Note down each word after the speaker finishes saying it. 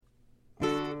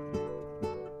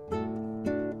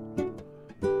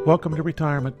Welcome to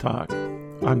Retirement Talk.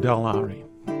 I'm Del Lowry.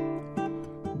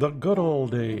 The good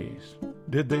old days,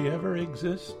 did they ever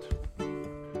exist?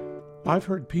 I've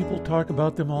heard people talk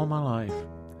about them all my life,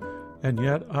 and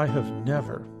yet I have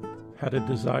never had a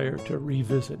desire to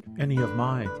revisit any of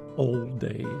my old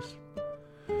days.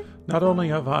 Not only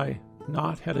have I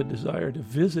not had a desire to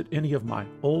visit any of my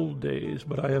old days,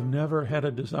 but I have never had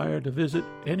a desire to visit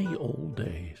any old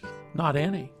days. Not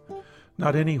any.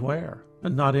 Not anywhere,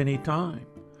 and not any time.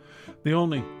 The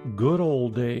only good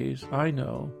old days I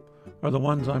know are the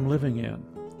ones I'm living in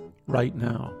right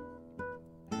now.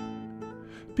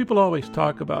 People always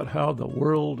talk about how the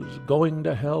world is going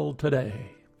to hell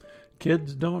today.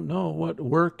 Kids don't know what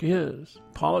work is.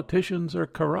 Politicians are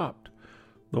corrupt.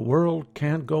 The world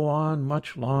can't go on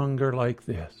much longer like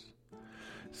this.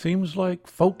 Seems like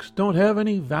folks don't have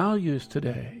any values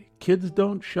today. Kids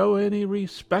don't show any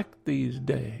respect these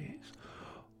days.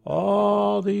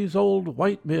 All these old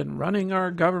white men running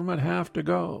our government have to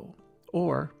go.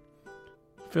 Or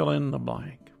fill in the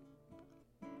blank.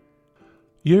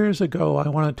 Years ago, I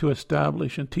wanted to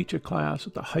establish and teach a class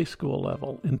at the high school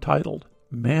level entitled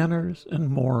Manners and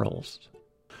Morals.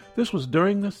 This was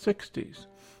during the 60s,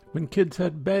 when kids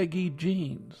had baggy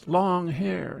jeans, long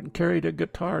hair, and carried a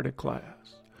guitar to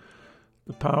class.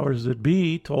 The powers that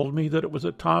be told me that it was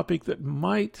a topic that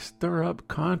might stir up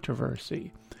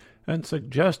controversy, and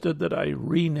suggested that I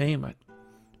rename it.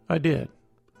 I did.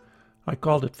 I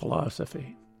called it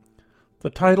philosophy. The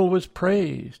title was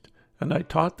praised, and I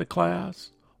taught the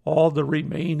class all the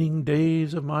remaining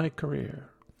days of my career.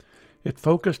 It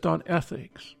focused on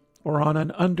ethics, or on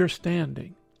an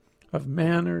understanding of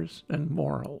manners and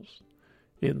morals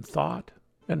in thought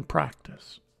and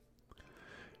practice.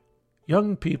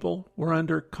 Young people were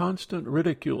under constant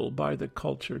ridicule by the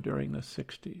culture during the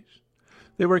 60s.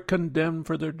 They were condemned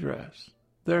for their dress,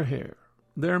 their hair,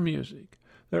 their music,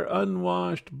 their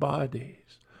unwashed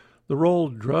bodies, the role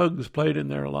drugs played in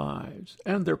their lives,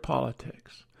 and their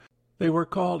politics. They were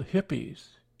called hippies,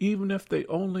 even if they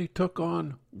only took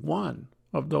on one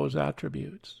of those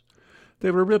attributes. They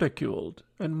were ridiculed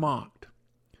and mocked,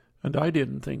 and I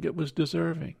didn't think it was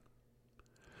deserving.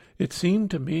 It seemed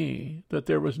to me that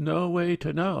there was no way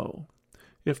to know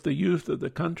if the youth of the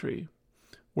country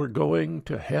were going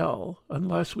to hell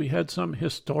unless we had some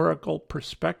historical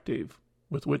perspective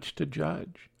with which to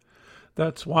judge.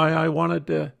 That's why I wanted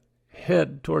to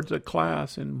head towards a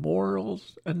class in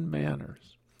morals and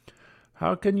manners.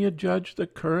 How can you judge the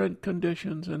current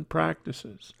conditions and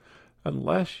practices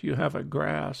unless you have a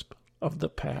grasp of the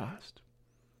past?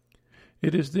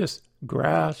 It is this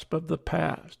grasp of the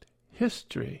past,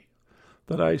 history,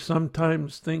 that I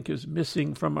sometimes think is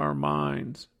missing from our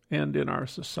minds and in our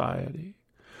society.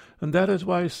 And that is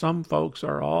why some folks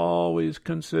are always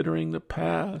considering the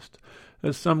past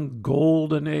as some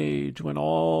golden age when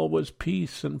all was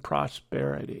peace and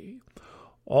prosperity.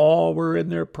 All were in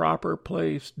their proper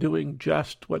place doing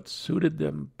just what suited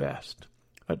them best,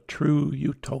 a true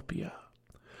utopia.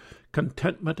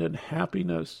 Contentment and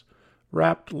happiness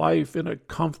wrapped life in a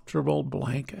comfortable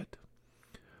blanket.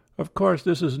 Of course,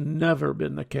 this has never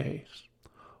been the case.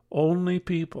 Only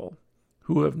people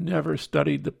who have never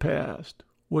studied the past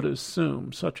would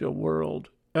assume such a world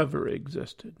ever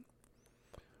existed.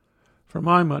 For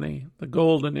my money, the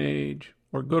golden age,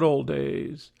 or good old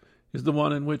days, is the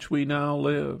one in which we now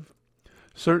live.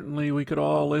 Certainly we could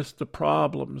all list the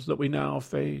problems that we now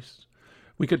face.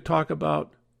 We could talk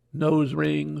about nose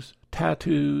rings,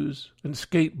 tattoos, and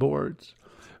skateboards.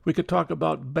 We could talk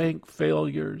about bank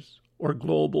failures or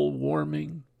global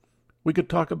warming. We could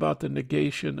talk about the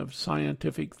negation of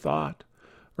scientific thought,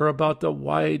 or about the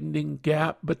widening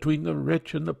gap between the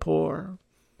rich and the poor.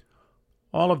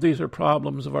 All of these are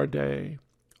problems of our day,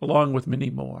 along with many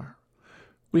more.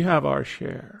 We have our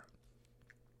share.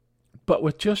 But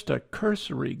with just a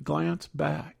cursory glance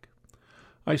back,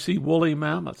 I see woolly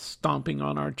mammoths stomping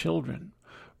on our children,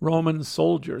 Roman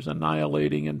soldiers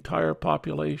annihilating entire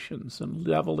populations and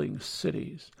leveling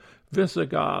cities,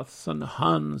 Visigoths and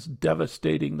Huns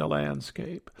devastating the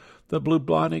landscape, the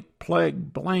bubonic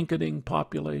plague blanketing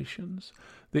populations,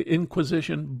 the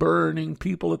Inquisition burning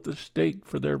people at the stake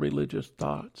for their religious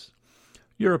thoughts,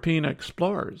 European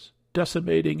explorers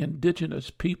decimating indigenous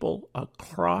people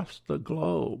across the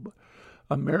globe,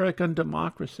 American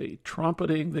democracy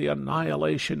trumpeting the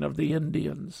annihilation of the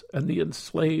Indians and the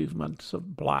enslavements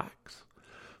of blacks,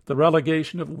 the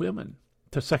relegation of women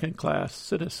to second-class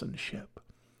citizenship.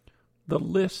 The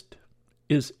list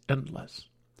is endless.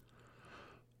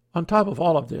 On top of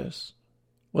all of this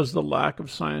was the lack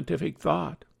of scientific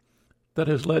thought that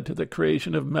has led to the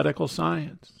creation of medical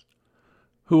science.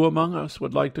 Who among us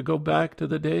would like to go back to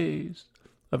the days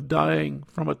of dying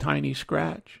from a tiny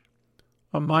scratch,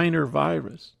 a minor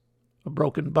virus, a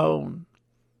broken bone,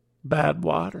 bad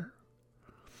water.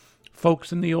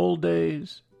 Folks in the old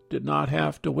days did not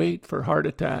have to wait for heart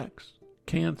attacks,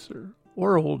 cancer,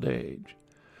 or old age.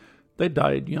 They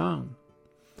died young.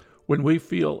 When we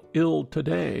feel ill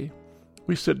today,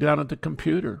 we sit down at the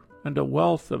computer and a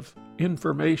wealth of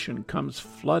information comes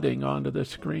flooding onto the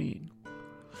screen.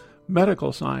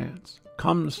 Medical science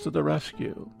comes to the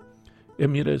rescue.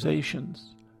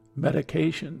 Immunizations,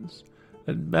 medications,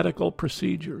 and medical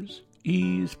procedures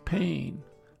ease pain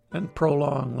and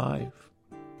prolong life.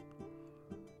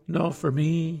 No, for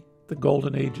me, the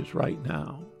golden age is right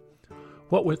now.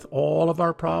 What with all of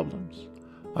our problems,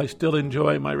 I still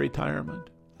enjoy my retirement.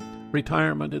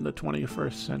 Retirement in the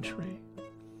 21st century.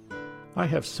 I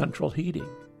have central heating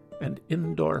and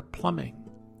indoor plumbing.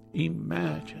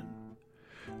 Imagine.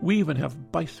 We even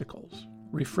have bicycles,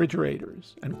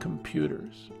 refrigerators, and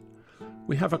computers.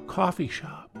 We have a coffee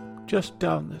shop just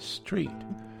down the street,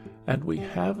 and we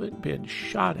haven't been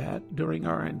shot at during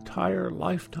our entire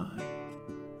lifetime.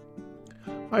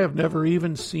 I have never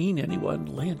even seen anyone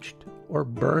lynched or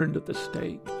burned at the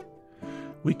stake.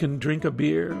 We can drink a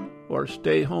beer or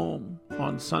stay home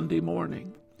on Sunday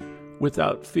morning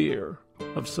without fear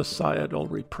of societal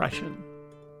repression.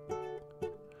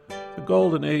 The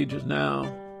golden age is now,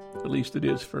 at least it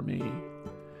is for me.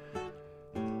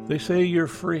 They say you're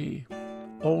free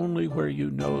only where you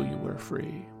know you were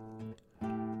free.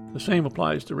 The same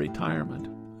applies to retirement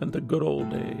and the good old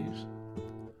days.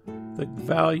 The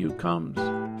value comes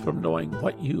from knowing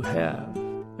what you have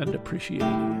and appreciating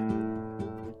it.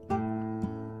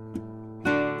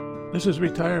 This is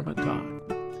Retirement Talk.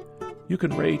 You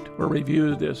can rate or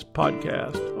review this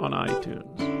podcast on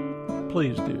iTunes.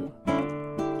 Please do.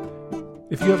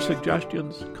 If you have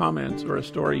suggestions, comments, or a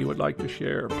story you would like to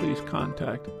share, please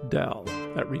contact Del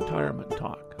at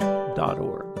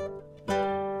retirementtalk.org.